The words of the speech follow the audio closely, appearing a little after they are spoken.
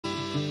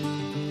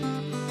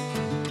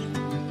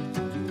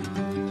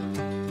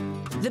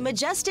The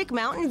majestic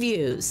mountain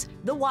views,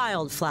 the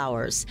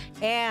wildflowers,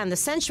 and the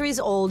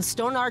centuries-old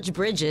stone-arch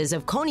bridges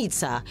of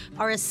Konitsa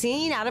are a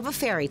scene out of a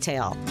fairy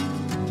tale.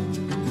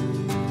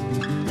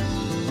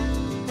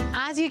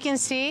 As you can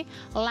see,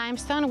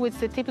 limestone, which is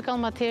the typical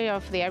material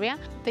of the area,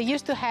 they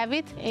used to have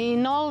it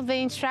in all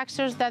the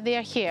structures that they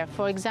are here.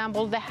 For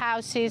example, the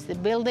houses, the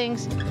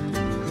buildings.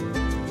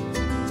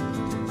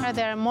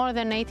 There are more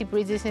than 80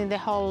 bridges in the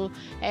whole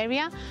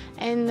area,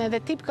 and the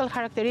typical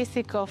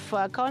characteristic of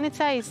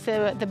Konitsa is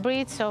the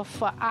bridge of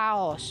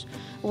Aoos,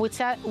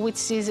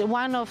 which is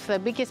one of the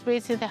biggest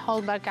bridges in the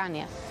whole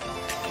Balkania.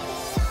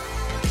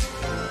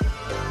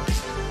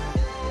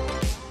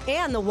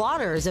 And the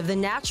waters of the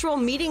natural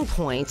meeting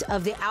point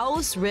of the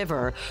Aoos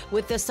River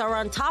with the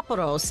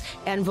Sarantaporos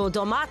and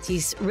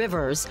Voidomatis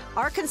Rivers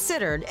are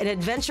considered an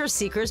adventure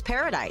seeker's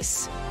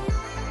paradise.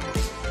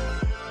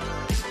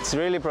 It's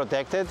really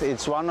protected.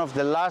 It's one of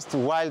the last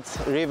wild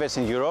rivers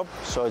in Europe,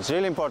 so it's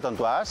really important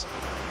to us.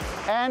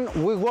 And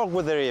we work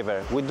with the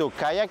river. We do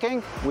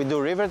kayaking, we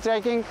do river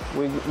trekking,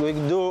 we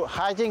do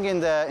hiking in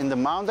the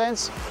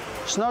mountains,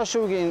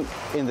 snowshoeing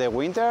in the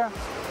winter,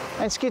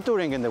 and ski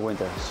touring in the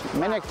winter.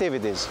 Many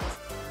activities.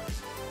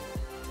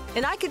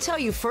 And I can tell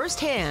you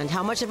firsthand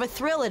how much of a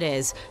thrill it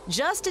is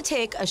just to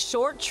take a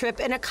short trip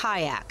in a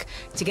kayak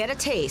to get a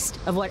taste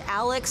of what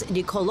Alex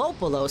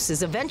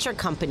Nikolopoulos' adventure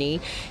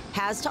company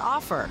has to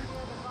offer.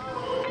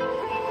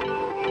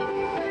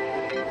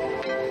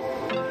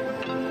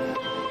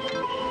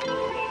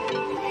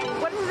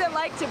 What is it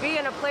like to be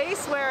in a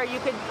place where you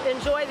could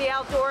enjoy the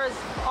outdoors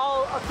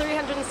all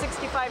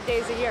 365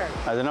 days a year?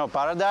 I don't know,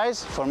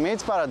 paradise? For me,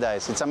 it's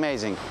paradise. It's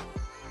amazing.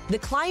 The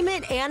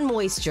climate and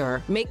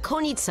moisture make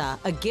Konitsa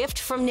a gift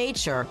from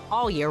nature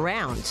all year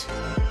round.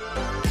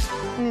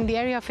 In the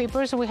area of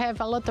Ypres, we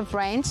have a lot of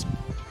range.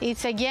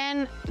 It's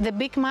again the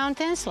big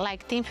mountains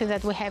like Timfi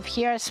that we have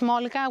here,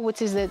 Smolka,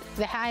 which is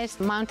the highest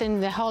mountain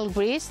in the whole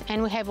Greece,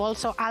 and we have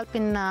also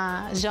alpine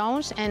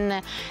zones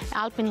and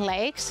alpine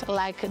lakes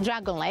like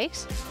Dragon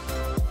Lakes.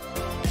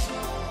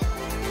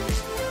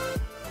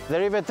 The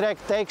river trek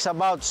takes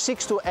about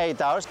 6 to 8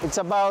 hours. It's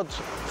about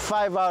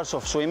 5 hours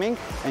of swimming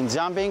and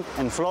jumping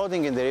and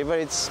floating in the river.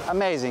 It's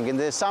amazing. In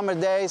the summer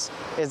days,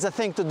 it's the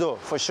thing to do,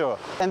 for sure.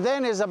 And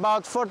then it's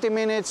about 40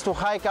 minutes to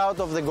hike out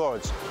of the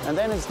gorge. And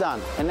then it's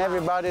done. And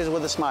everybody is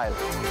with a smile.